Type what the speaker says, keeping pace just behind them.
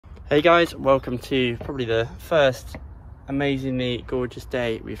Hey guys, welcome to probably the first amazingly gorgeous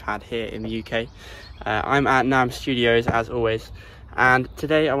day we've had here in the UK. I'm at Neve Studios as always, and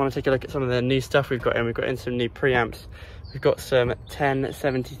today I want to take a look at some of the new stuff we've got in. We've got in some new preamps. We've got some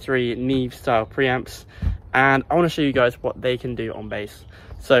 1073 Neve style preamps, and I want to show you guys what they can do on bass.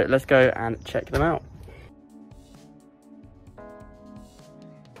 So let's go and check them out.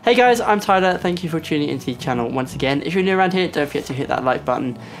 Hey guys, I'm Tyler. Thank you for tuning into the channel once again. If you're new around here, don't forget to hit that like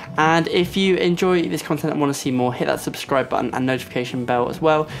button. And if you enjoy this content and want to see more, hit that subscribe button and notification bell as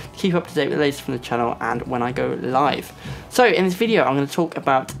well to keep up to date with the latest from the channel and when I go live. So in this video, I'm going to talk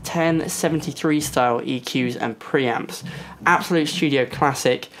about 1073 style EQs and preamps. Absolute studio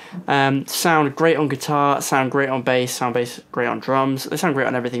classic. Sound great on guitar, sound great on bass, sound bass great on drums. They sound great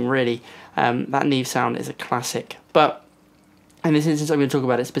on everything really. That Neve sound is a classic. But in this instance, I'm going to talk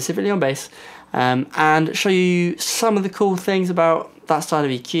about it specifically on bass and show you some of the cool things about that style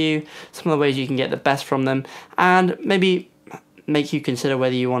of EQ, some of the ways you can get the best from them, and maybe make you consider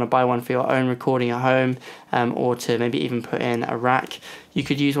whether you want to buy one for your own recording at home or to maybe even put in a rack. You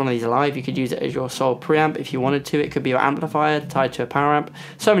could use one of these live, you could use it as your sole preamp if you wanted to. It could be your amplifier tied to a power amp.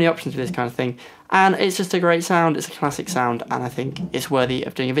 So many options for this kind of thing. And it's just a great sound, it's a classic sound, and I think it's worthy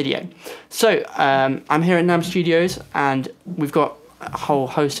of doing a video. So, I'm here at Neve Studios, and we've got a whole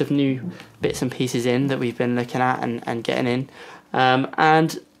host of new bits and pieces in that we've been looking at and getting in.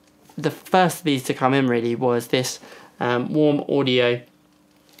 And the first of these to come in really was this Warm Audio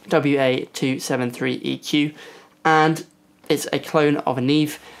WA273 EQ, and it's a clone of a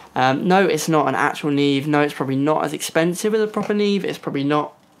Neve. No, it's not an actual Neve. No, it's probably not as expensive as a proper Neve. It's probably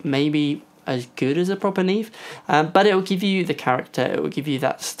not maybe as good as a proper Neve, but it will give you the character, it will give you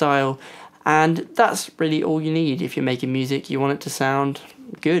that style, and that's really all you need. If you're making music, you want it to sound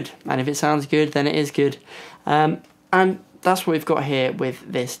good, and if it sounds good, then it is good. And that's what we've got here with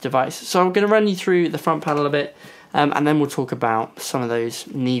this device. So I'm going to run you through the front panel a bit, and then we'll talk about some of those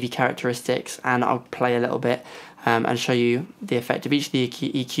Neve characteristics, and I'll play a little bit and show you the effect of each of the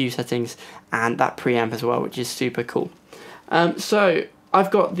EQ settings and that preamp as well, which is super cool. So I've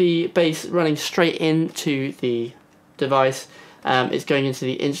got the bass running straight into the device. It's going into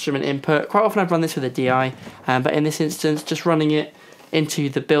the instrument input. Quite often I've run this with a DI, but in this instance, just running it into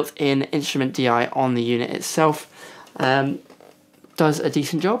the built-in instrument DI on the unit itself does a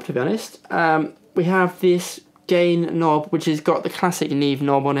decent job, to be honest. We have this gain knob, which has got the classic Neve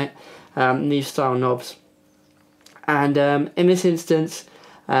knob on it, Neve style knobs. And in this instance,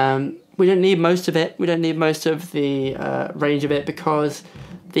 we don't need most of it. We don't need most of the range of it because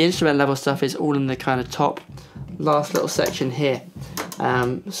the instrument level stuff is all in the kind of top last little section here.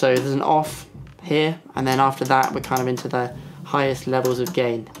 So there's an off here, and then after that we're kind of into the highest levels of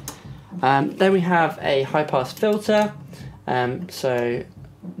gain. Then we have a high pass filter, so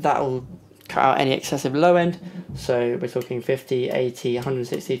that will cut out any excessive low end. So we're talking 50, 80,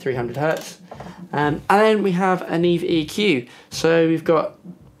 160, 300 hertz. And then we have a Neve EQ. So we've got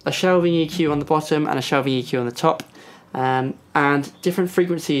a shelving EQ on the bottom and a shelving EQ on the top, and different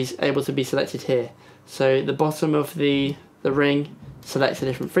frequencies able to be selected here. So the bottom of the ring selects the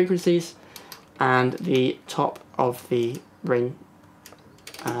different frequencies, and the top of the ring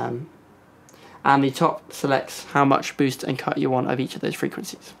and the top selects how much boost and cut you want of each of those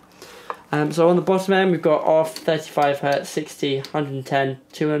frequencies. So on the bottom end we've got off 35 Hz, 60, 110,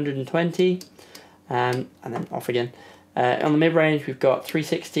 220, and then off again. On the mid-range we've got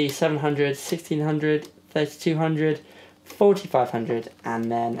 360, 700, 1600, 3200, 4500,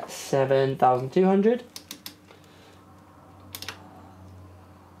 and then 7200.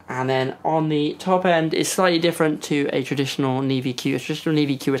 And then on the top end is slightly different to a traditional Neve EQ. A traditional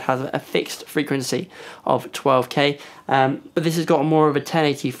Neve EQ would have a fixed frequency of 12K, but this has got more of a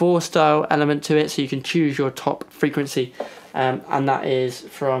 1084 style element to it, so you can choose your top frequency, and that is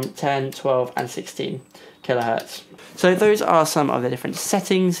from 10, 12, and 16 kilohertz. So those are some of the different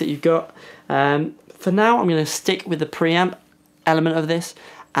settings that you've got. For now, I'm going to stick with the preamp element of this,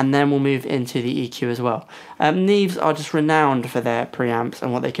 and then we'll move into the EQ as well. Neves are just renowned for their preamps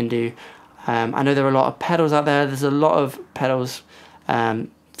and what they can do. I know there are a lot of pedals out there. There's a lot of pedals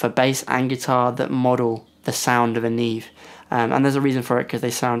for bass and guitar that model the sound of a Neve. And there's a reason for it, because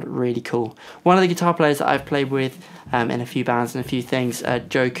they sound really cool. One of the guitar players that I've played with in a few bands and a few things,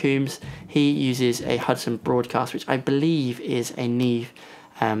 Joe Coombs, he uses a Hudson Broadcast, which I believe is a Neve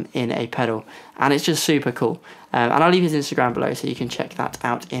in a pedal, and it's just super cool. And I'll leave his Instagram below so you can check that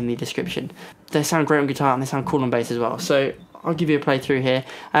out in the description. They sound great on guitar and they sound cool on bass as well. So I'll give you a playthrough here.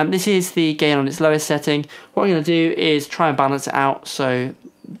 This is the gain on its lowest setting. What I'm going to do is try and balance it out so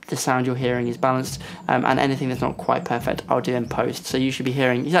the sound you're hearing is balanced, and anything that's not quite perfect I'll do in post. So you should be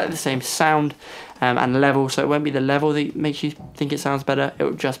hearing exactly the same sound and level, so it won't be the level that makes you think it sounds better, it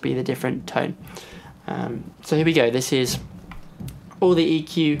will just be the different tone. So here we go, this is all the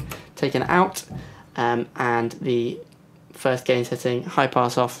EQ taken out, and the first gain setting, high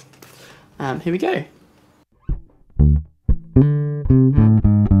pass off. Here we go.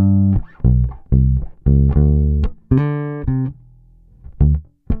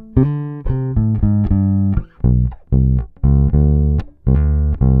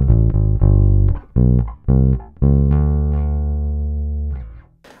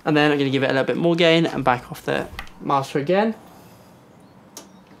 And then I'm going to give it a little bit more gain and back off the master again.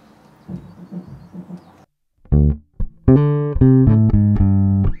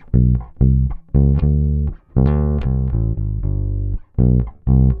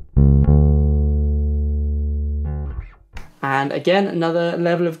 And again, another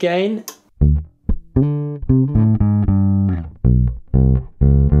level of gain.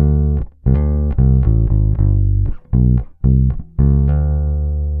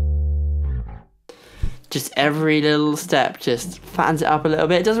 Just every little step just fattens it up a little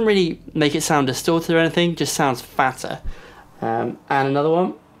bit. It doesn't really make it sound distorted or anything, just sounds fatter. And another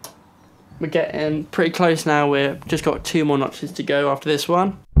one. We're getting pretty close now, we've just got 2 more notches to go after this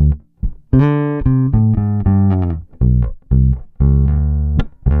one.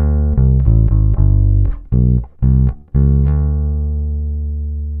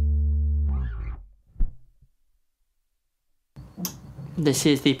 This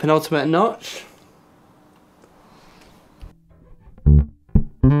is the penultimate notch.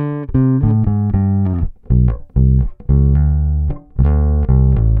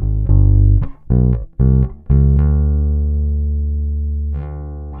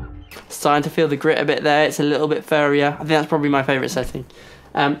 Starting to feel the grit a bit there, it's a little bit furrier. I think that's probably my favourite setting.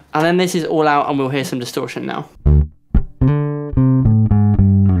 And then this is all out and we'll hear some distortion now.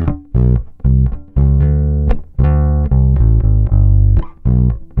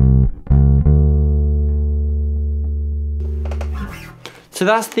 So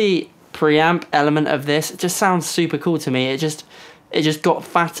that's the preamp element of this. It just sounds super cool to me. It just got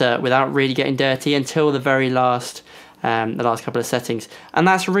fatter without really getting dirty until the very last couple of settings. And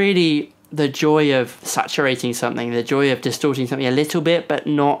that's really the joy of saturating something, the joy of distorting something a little bit, but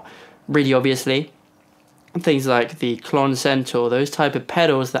not really obviously. Things like the Klon Centaur, those type of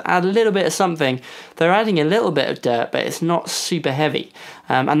pedals that add a little bit of something, they're adding a little bit of dirt, but it's not super heavy.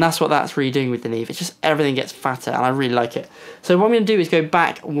 And that's what that's really doing with the Neve. It's just everything gets fatter, and I really like it. So what I'm going to do is go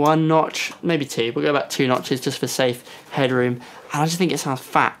back 1 notch, maybe 2. We'll go back 2 notches just for safe headroom, and I just think it sounds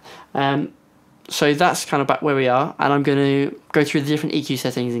fat. So that's kind of back where we are, and I'm going to go through the different EQ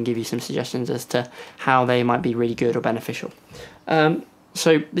settings and give you some suggestions as to how they might be really good or beneficial.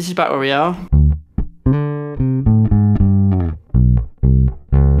 So this is back where we are.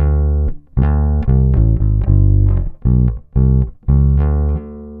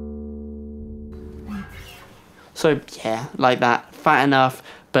 So yeah, like that, fat enough,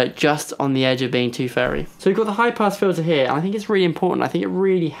 but just on the edge of being too furry. So we've got the high pass filter here, and I think it's really important. I think it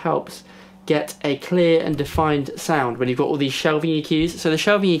really helps get a clear and defined sound when you've got all these shelving EQs. So the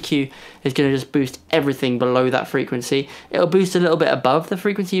shelving EQ is going to just boost everything below that frequency. It'll boost a little bit above the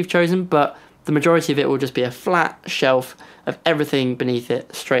frequency you've chosen, but the majority of it will just be a flat shelf of everything beneath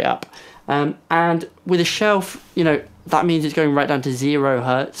it straight up. And with a shelf, you know, that means it's going right down to 0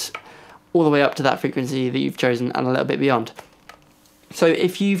 hertz, all the way up to that frequency that you've chosen and a little bit beyond. So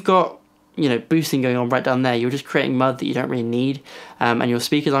if you've got, you know, boosting going on right down there, you're just creating mud that you don't really need, and your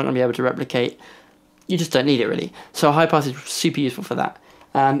speakers aren't going to be able to replicate. You just don't need it really. So a high pass is super useful for that.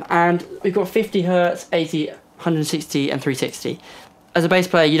 And we've got 50 hertz, 80, 160 and 360. As a bass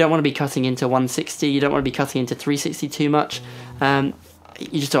player, you don't want to be cutting into 160, you don't want to be cutting into 360 too much.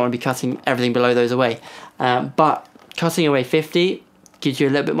 You just don't want to be cutting everything below those away. But cutting away 50 gives you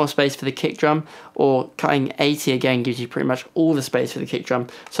a little bit more space for the kick drum, or cutting 80 again gives you pretty much all the space for the kick drum.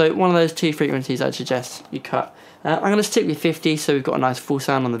 So one of those 2 frequencies I'd suggest you cut. I'm going to stick with 50 so we've got a nice full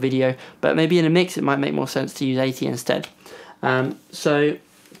sound on the video, but maybe in a mix it might make more sense to use 80 instead. So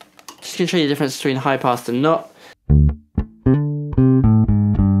just going to show you the difference between high pass and not.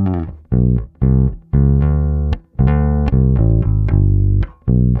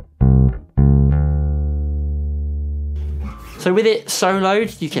 So with it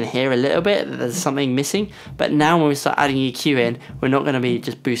soloed, you can hear a little bit that there's something missing, but now when we start adding EQ in, we're not going to be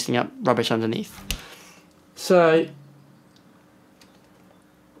just boosting up rubbish underneath. So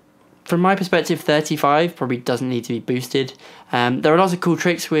from my perspective, 35 probably doesn't need to be boosted. There are lots of cool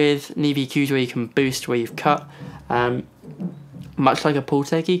tricks with Neve EQs where you can boost where you've cut. much like a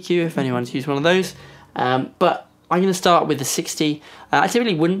Pultec EQ if anyone's used one of those. But I'm going to start with the 60. I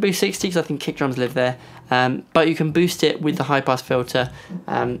typically wouldn't boost 60 because I think kick drums live there, but you can boost it with the high pass filter,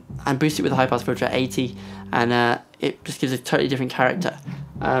 and boost it with the high pass filter at 80, and it just gives a totally different character.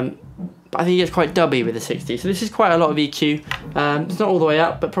 But I think it gets quite dubby with the 60, so this is quite a lot of EQ. It's not all the way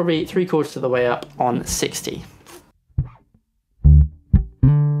up, but probably 3/4 of the way up on 60.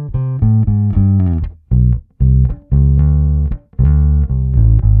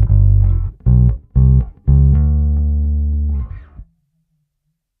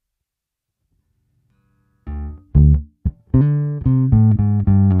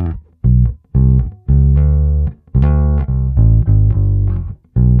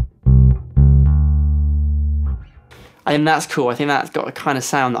 I think that's cool. I think that's got a kind of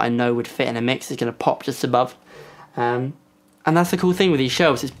sound that I know would fit in a mix. It's going to pop just above. And that's the cool thing with these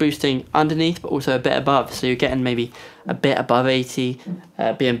shelves. It's boosting underneath, but also a bit above. So you're getting maybe a bit above 80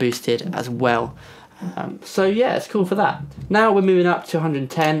 being boosted as well. So yeah, it's cool for that. Now we're moving up to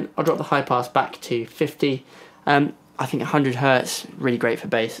 110. I'll drop the high pass back to 50. I think 100 hertz, really great for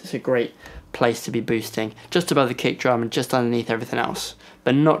bass. It's a great place to be boosting. Just above the kick drum and just underneath everything else,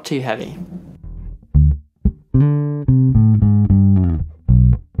 but not too heavy.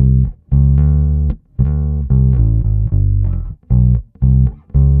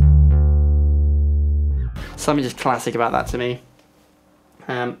 Something just classic about that to me.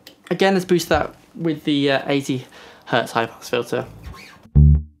 Again, let's boost that with the 80 hertz high pass filter.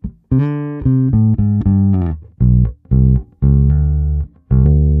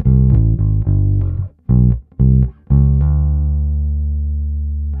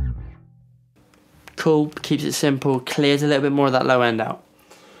 Cool, keeps it simple, clears a little bit more of that low end out.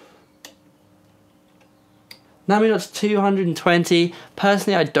 Now we got to 220.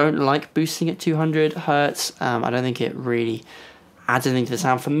 Personally, I don't like boosting at 200 hertz. I don't think it really adds anything to the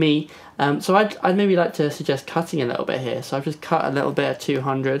sound for me. So I'd maybe like to suggest cutting a little bit here. So I've just cut a little bit at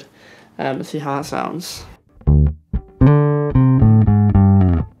 200. Let's see how that sounds.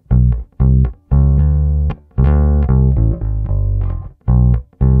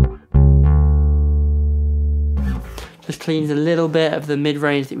 Just cleans a little bit of the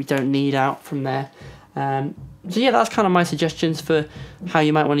mid-range that we don't need out from there. So yeah, that's kind of my suggestions for how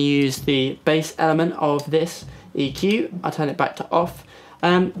you might want to use the bass element of this EQ. I'll turn it back to off.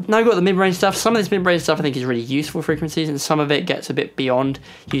 Now I've got the mid-range stuff. Some of this mid-range stuff I think is really useful frequencies, and some of it gets a bit beyond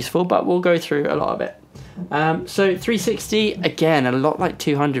useful, but we'll go through a lot of it. So 360, again, a lot like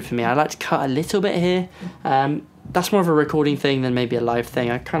 200 for me. I like to cut a little bit here. That's more of a recording thing than maybe a live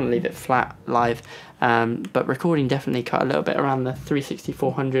thing. I kind of leave it flat live, but recording definitely cut a little bit around the 360,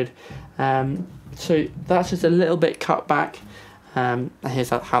 400. So that's just a little bit cut back. Here's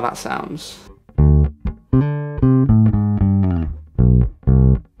how that sounds.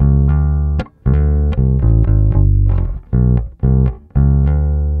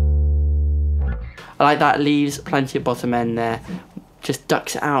 I like that, leaves plenty of bottom end there, just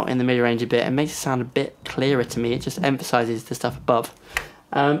ducks it out in the mid-range a bit and makes it sound a bit clearer to me. It just emphasises the stuff above.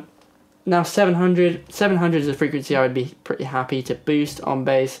 Now 700 is a frequency I would be pretty happy to boost on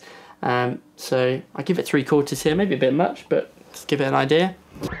bass. So I give it 3/4 here, maybe a bit much, but just give it an idea.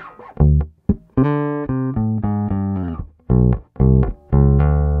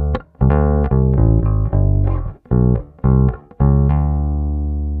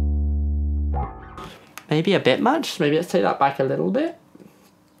 Maybe a bit much, maybe let's take that back a little bit.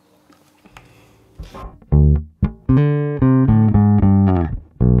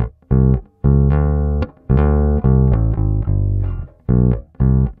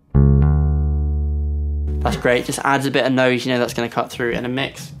 That's great, just adds a bit of noise, you know that's going to cut through in a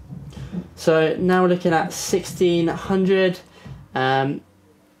mix. So now we're looking at 1600. Again,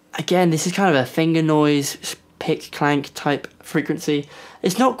 this is kind of a finger noise, pick clank type frequency.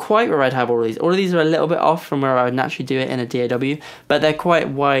 It's not quite where I'd have all of these. All of these are a little bit off from where I would naturally do it in a DAW, but they're quite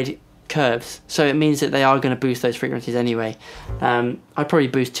wide curves, so it means that they are going to boost those frequencies anyway. I'd probably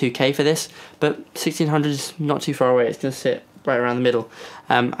boost 2K for this, but 1600 is not too far away. It's going to sit right around the middle,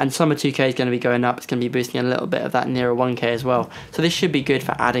 and summer 2K is going to be going up. It's going to be boosting a little bit of that nearer 1K as well, so this should be good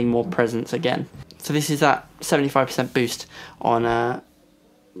for adding more presence again. So this is that 75% boost on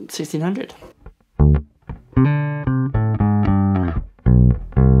 1600.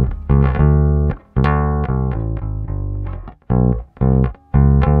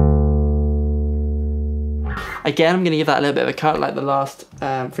 Again, I'm going to give that a little bit of a cut like the last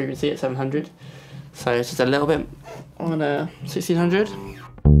frequency at 700. So it's just a little bit on 1600.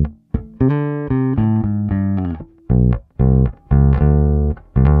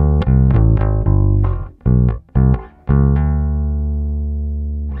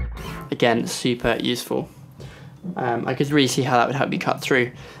 again, super useful. I could really see how that would help you cut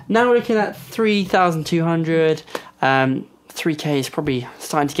through. Now we're looking at 3,200. 3K is probably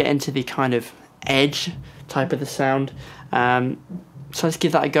starting to get into the kind of edge type of the sound. So let's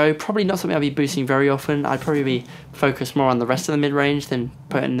give that a go. Probably not something I'll be boosting very often. I'd probably be focused more on the rest of the mid-range than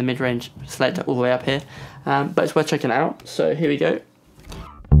putting the mid-range selector all the way up here. But it's worth checking out. So here we go.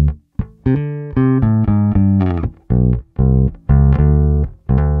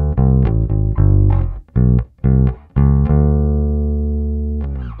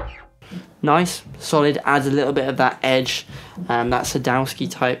 Nice, solid, adds a little bit of that edge, that Sadowski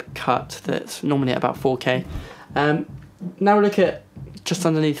type cut that's normally at about 4K. Now we look at just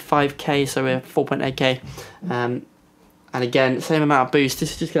underneath 5K, so we're 4.8K. And again, same amount of boost.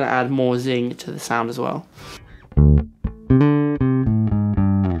 This is just going to add more zing to the sound as well.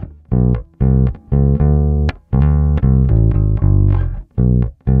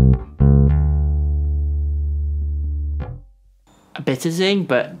 A bit of zing,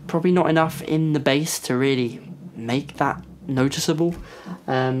 but probably not enough in the bass to really make that noticeable.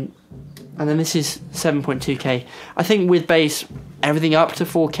 And then this is 7.2K. I think with bass, everything up to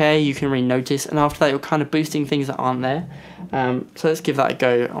 4K you can really notice, and after that you're kind of boosting things that aren't there. So let's give that a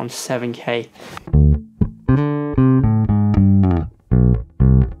go on 7K.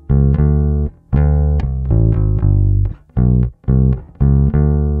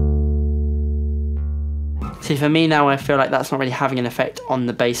 See, for me now, I feel like that's not really having an effect on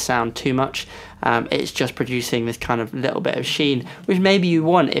the bass sound too much. It's just producing this kind of little bit of sheen, which maybe you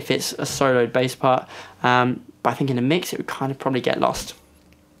want if it's a soloed bass part. But I think in a mix, it would kind of probably get lost.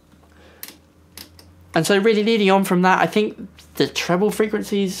 And so really leading on from that, I think the treble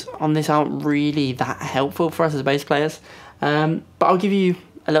frequencies on this aren't really that helpful for us as bass players. But I'll give you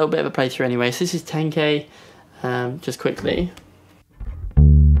a little bit of a playthrough anyway. So this is 10K, just quickly.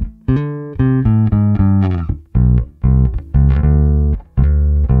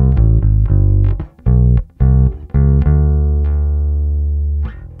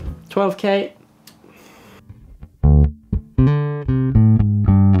 $12K.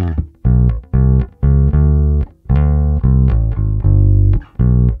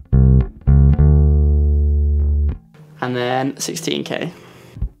 And then 16K.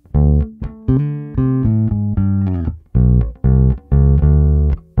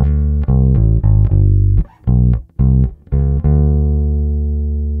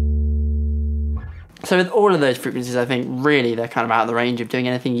 So with all of those frequencies, I think really they're kind of out of the range of doing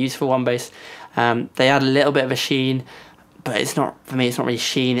anything useful on bass. They add a little bit of a sheen, but it's not, for me, it's not really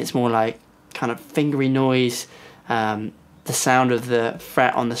sheen. It's more like kind of fingery noise, the sound of the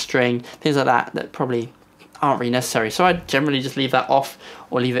fret on the string, things like that, that probably aren't really necessary. So I'd generally just leave that off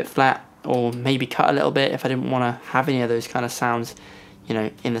or leave it flat, or maybe cut a little bit if I didn't want to have any of those kind of sounds, you know,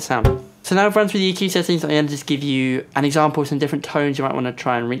 in the sound. So now I've run through the EQ settings. I'm going to just give you an example of some different tones you might want to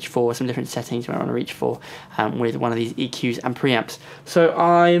try and reach for, some different settings you might want to reach for with one of these EQs and preamps. So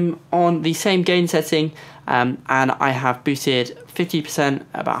I'm on the same gain setting, and I have boosted 50%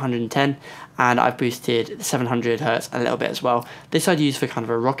 about 110, and I've boosted 700 Hertz a little bit as well. This I'd use for kind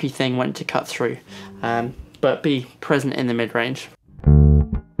of a rocky thing, when to cut through, but be present in the mid-range.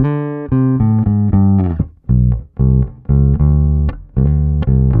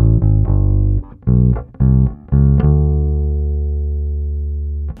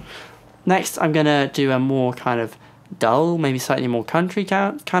 Next, I'm going to do a more kind of dull, maybe slightly more country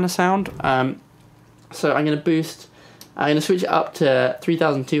kind of sound. So I'm going to boost, I'm going to switch it up to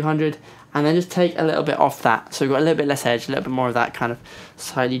 3,200 and then just take a little bit off that. So we've got a little bit less edge, a little bit more of that kind of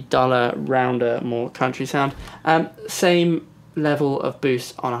slightly duller, rounder, more country sound. Same level of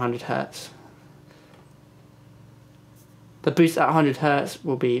boost on 100 Hertz. The boost at 100 Hertz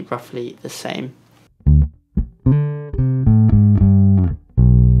will be roughly the same.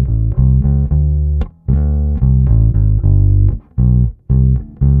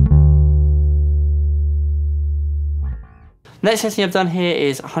 Next setting I've done here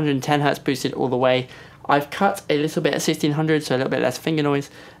is 110 Hertz boosted all the way. I've cut a little bit at 1600, so a little bit less finger noise,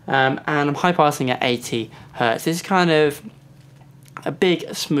 and I'm high passing at 80 Hertz. This is kind of a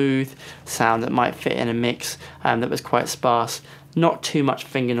big, smooth sound that might fit in a mix that was quite sparse. Not too much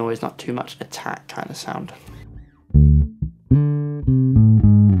finger noise, not too much attack kind of sound.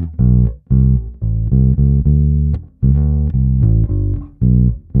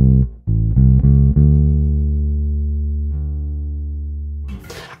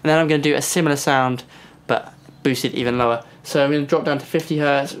 And then I'm going to do a similar sound, but boosted even lower. So I'm going to drop down to 50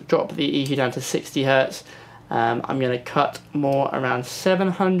 Hertz, drop the EQ down to 60 Hertz. I'm going to cut more around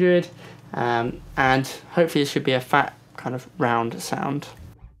 700, and hopefully it should be a fat, kind of round sound.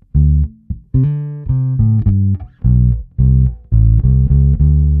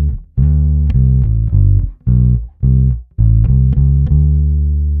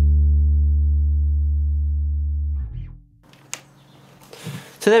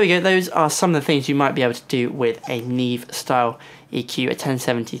 So there we go, those are some of the things you might be able to do with a Neve style EQ, a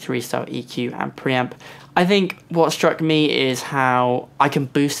 1073 style EQ and preamp. I think what struck me is how I can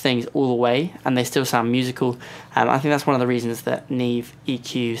boost things all the way and they still sound musical. I think that's one of the reasons that Neve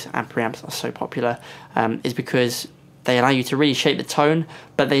EQs and preamps are so popular, is because they allow you to really shape the tone,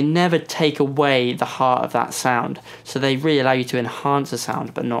 but they never take away the heart of that sound. So they really allow you to enhance the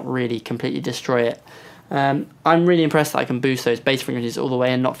sound, but not really completely destroy it. I'm really impressed that I can boost those bass frequencies all the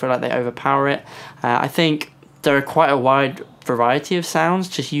way and not feel like they overpower it. I think there are quite a wide variety of sounds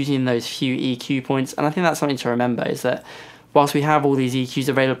just using those few EQ points, and I think that's something to remember, is that whilst we have all these EQs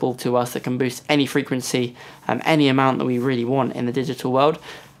available to us that can boost any frequency, any amount that we really want in the digital world,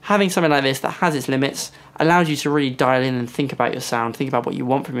 having something like this that has its limits allows you to really dial in and think about your sound, think about what you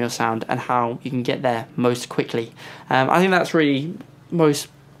want from your sound and how you can get there most quickly. I think that's really most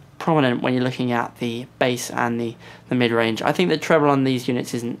prominent when you're looking at the bass and the mid-range. I think the treble on these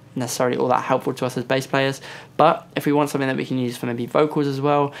units isn't necessarily all that helpful to us as bass players, but if we want something that we can use for maybe vocals as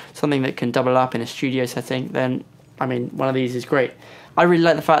well, something that can double up in a studio setting, then I mean, one of these is great. I really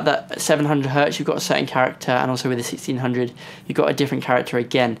like the fact that at 700 Hz you've got a certain character, and also with the 1600 you've got a different character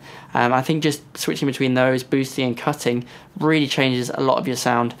again. I think just switching between those, boosting and cutting, really changes a lot of your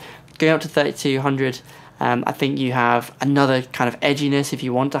sound. Going up to 3200, I think you have another kind of edginess if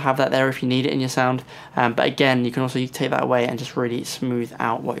you want to have that there, if you need it in your sound. But again, you can also take that away and just really smooth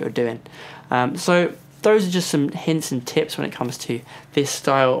out what you're doing. So those are just some hints and tips when it comes to this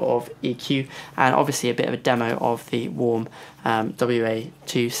style of EQ, and obviously a bit of a demo of the Warm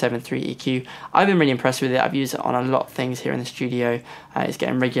WA273 EQ. I've been really impressed with it. I've used it on a lot of things here in the studio. It's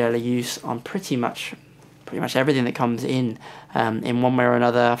getting regular use on pretty much everything that comes in one way or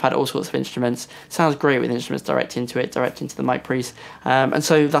another. I've had all sorts of instruments. Sounds great with instruments direct into it, direct into the mic pre's, and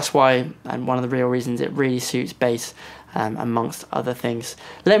so that's why, and one of the real reasons it really suits bass, amongst other things.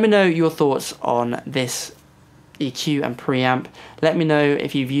 Let me know your thoughts on this EQ and preamp. Let me know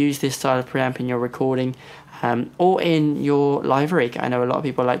if you've used this style of preamp in your recording, or in your live rig. I know a lot of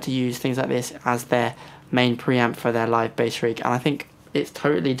people like to use things like this as their main preamp for their live bass rig, and I think it's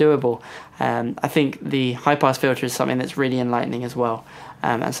totally doable. I think the high pass filter is something that's really enlightening as well,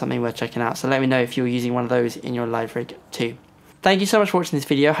 and something worth checking out. So let me know if you're using one of those in your live rig too. Thank you so much for watching this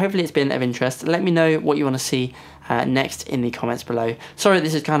video. Hopefully it's been of interest. Let me know what you want to see next in the comments below. Sorry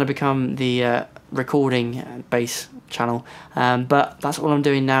this has kind of become the recording bass channel, but that's all I'm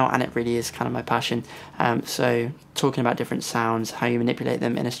doing now, and it really is kind of my passion. So talking about different sounds, how you manipulate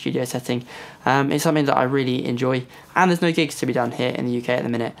them in a studio setting, is something that I really enjoy, and there's no gigs to be done here in the UK at the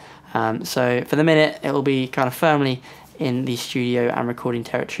minute. So for the minute it will be kind of firmly in the studio and recording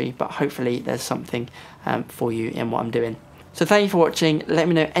territory, but hopefully there's something for you in what I'm doing. So thank you for watching. Let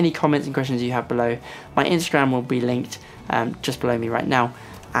me know any comments and questions you have below. My Instagram will be linked just below me right now,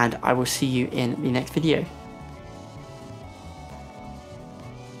 and I will see you in the next video.